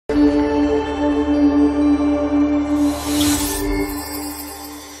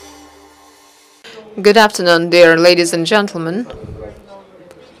Good afternoon, dear ladies and gentlemen.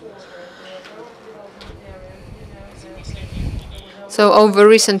 So over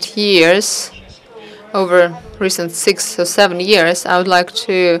recent 6 or 7 years, I would like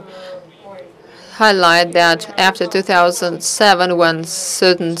to highlight that after 2007, when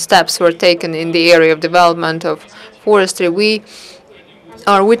certain steps were taken in the area of development of forestry, we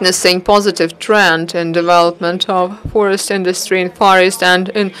are witnessing positive trend in development of forest industry in Far East and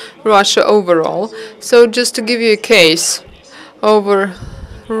in Russia overall. So just to give you a case, over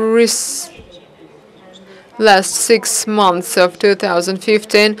last 6 months of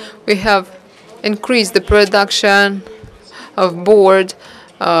 2015, we have increased the production of board,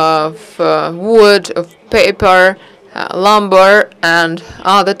 of wood, of paper, lumber, and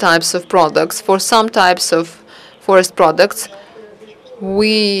other types of products. For some types of forest products,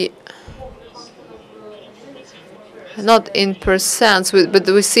 we not in percents, but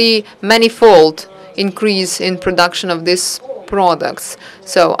we see manifold increase in production of these products.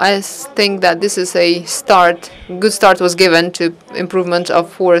 So I think that this is a good start was given to improvement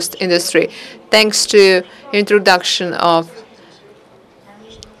of forest industry. Thanks to introduction of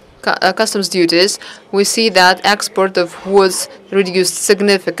customs duties, we see that export of woods reduced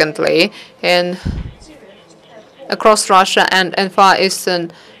significantly across Russia and Far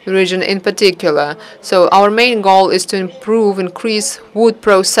Eastern region in particular. So our main goal is to increase wood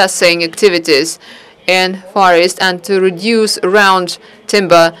processing activities in Far East and to reduce round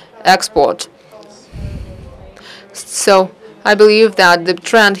timber export. So I believe that the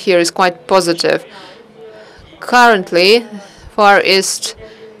trend here is quite positive. Currently, Far East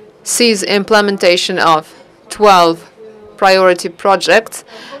sees implementation of 12 priority projects,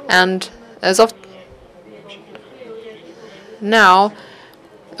 and as of now,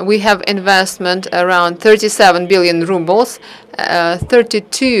 we have investment around 37 billion rubles,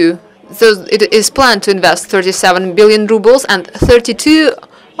 32. So it is planned to invest 37 billion rubles, and 32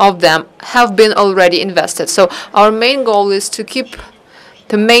 of them have been already invested. So our main goal is to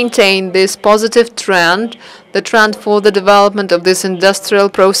maintain this positive trend, the trend for the development of these industrial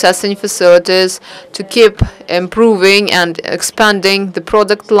processing facilities, to keep improving and expanding the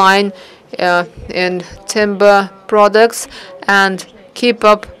product line in timber products, and keep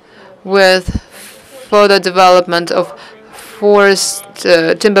up with further development of forest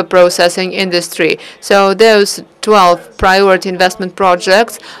timber processing industry. So those 12 priority investment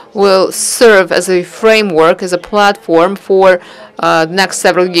projects will serve as a framework, as a platform for the next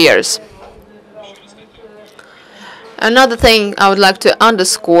several years. Another thing I would like to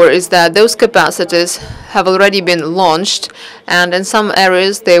underscore is that those capacities have already been launched, and in some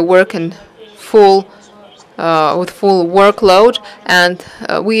areas they work in with full workload, and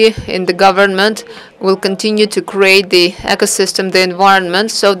we in the government will continue to create the ecosystem, the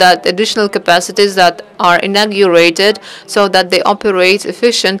environment, so that additional capacities that are inaugurated, so that they operate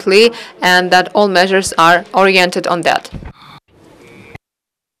efficiently, and that all measures are oriented on that.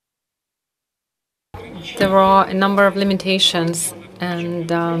 There are a number of limitations and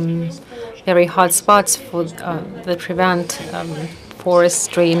very hot spots that prevent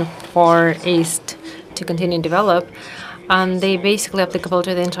forestry in Far East to continue to develop, and they basically applicable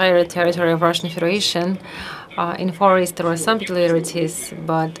to the entire territory of Russian Federation. In Far East there are some peculiarities,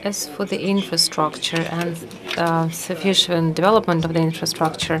 but as for the infrastructure and sufficient development of the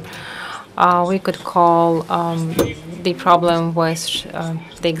infrastructure, we could call the problem with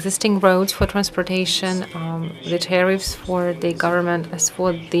the existing roads for transportation, the tariffs for the government. As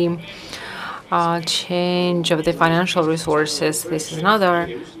for the change of the financial resources, this is another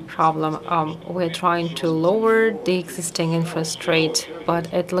problem. We're trying to lower the existing interest rate, but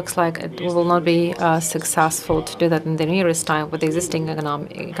it looks like it will not be successful to do that in the nearest time with the existing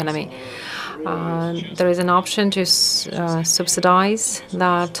economy. There is an option to subsidize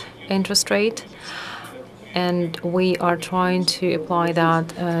that interest rate, and we are trying to apply that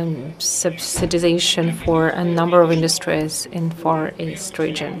subsidization for a number of industries in Far East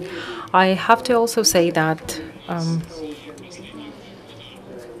region. I have to also say that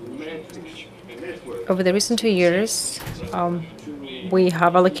over the recent 2 years, we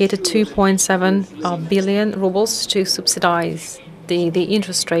have allocated 2.7 billion rubles to subsidize the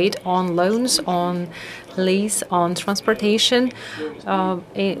interest rate on loans, on lease, on transportation,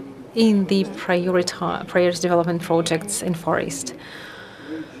 in the priority development projects in Far East.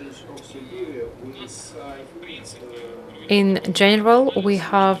 In general, we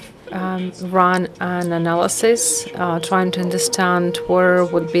have run an analysis trying to understand where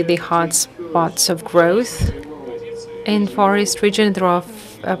would be the hot spots of growth In forest region, there are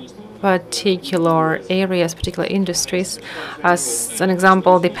particular areas, particular industries. As an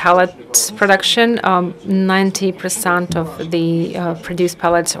example, the pellet production, 90% of the produced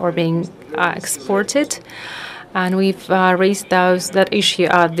pellets are being exported. And we've raised that issue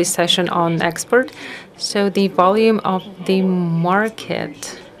at this session on export. So the volume of the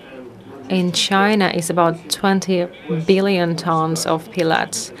market in China is about 20 billion tons of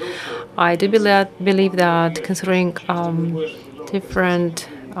pellets. I do believe that considering different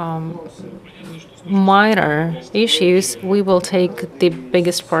minor issues, we will take the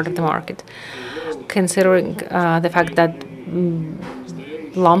biggest part of the market, considering the fact that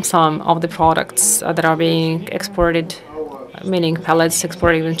lump sum of the products that are being exported, meaning pellets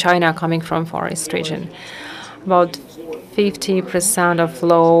exported in China, coming from forest region. About 50% of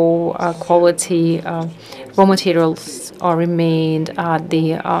low quality raw materials are remained at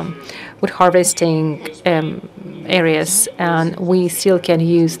the wood harvesting areas, and we still can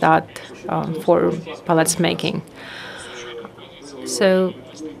use that for pellets making. So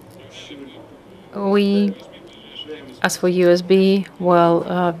we, as for USB,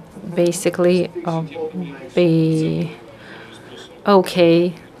 will basically be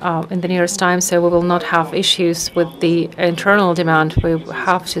okay in the nearest time, so we will not have issues with the internal demand. We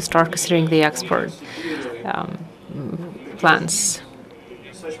have to start considering the export plans.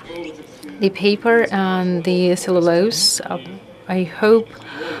 The paper and the cellulose, I hope,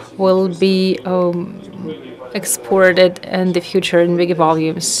 will be exported in the future in bigger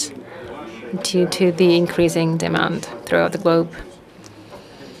volumes due to the increasing demand throughout the globe.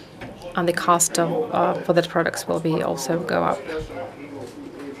 And the cost of for the products will be also go up.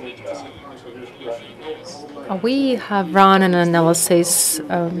 We have run an analysis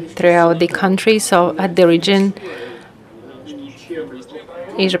throughout the country, so at the region,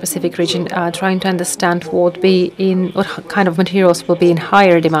 Asia-Pacific region, trying to understand what kind of materials will be in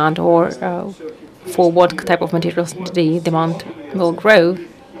higher demand, or for what type of materials the demand will grow.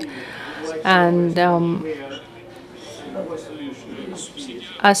 And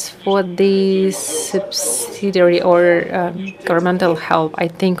as for the subsidiary or governmental help, I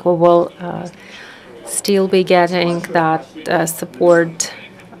think we will still be getting that support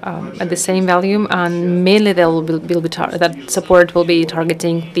at the same volume, and mainly that support will be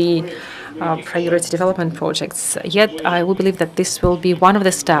targeting the priority development projects. Yet, I would believe that this will be one of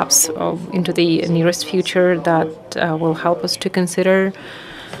the steps into the nearest future that will help us to consider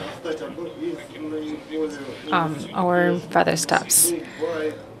our further steps.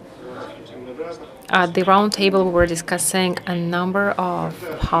 At the round table, we were discussing a number of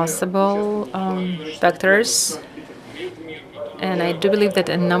possible vectors, and I do believe that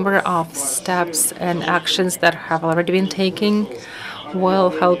a number of steps and actions that have already been taken will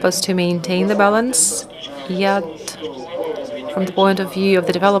help us to maintain the balance. Yet, from the point of view of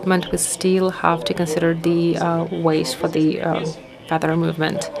the development, we still have to consider the ways for the further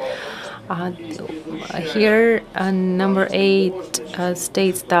movement. Here, number 8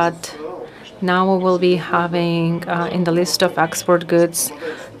 states that now we will be having in the list of export goods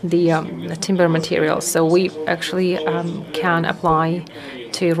the timber materials. So we actually can apply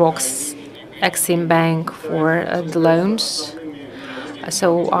to ROC's Exim Bank for the loans.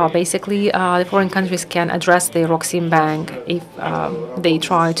 So basically, the foreign countries can address the Roxim Bank if they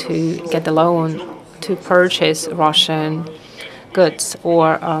try to get the loan to purchase Russian goods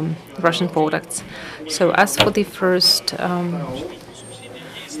or Russian products. So as for the first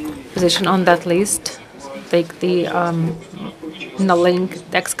position on that list, like the nulling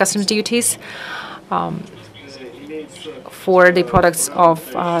tax customs duties for the products of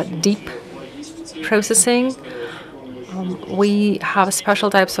deep processing. We have special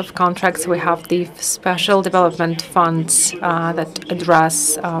types of contracts. We have the special development funds that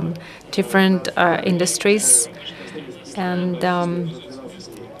address different industries. And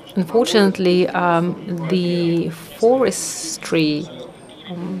unfortunately, the forestry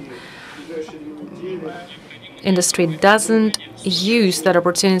industry doesn't use that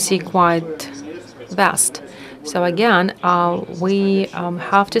opportunity quite vast. So again, we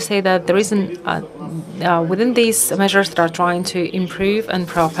have to say that there isn't, within these measures that are trying to improve and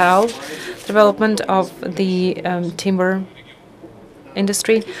propel development of the timber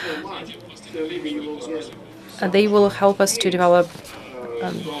industry, they will help us to develop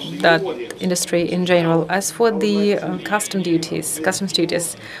that industry in general. As for the customs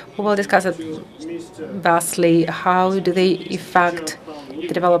duties, we will discuss it vastly. How do they affect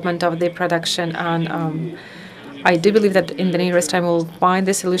the development of the production and I do believe that in the nearest time we'll find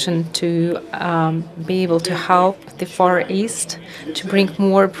the solution to be able to help the Far East, to bring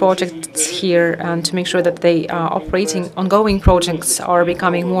more projects here and to make sure that the ongoing projects are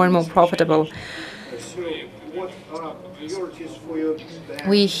becoming more and more profitable.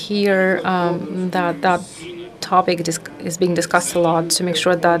 We hear that that topic is being discussed a lot to make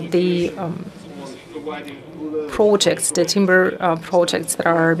sure that the projects, the timber projects that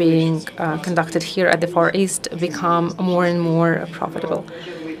are being conducted here at the Far East become more and more profitable.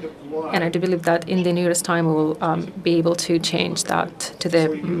 And I do believe that in the nearest time we will be able to change that to the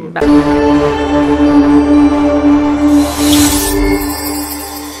better.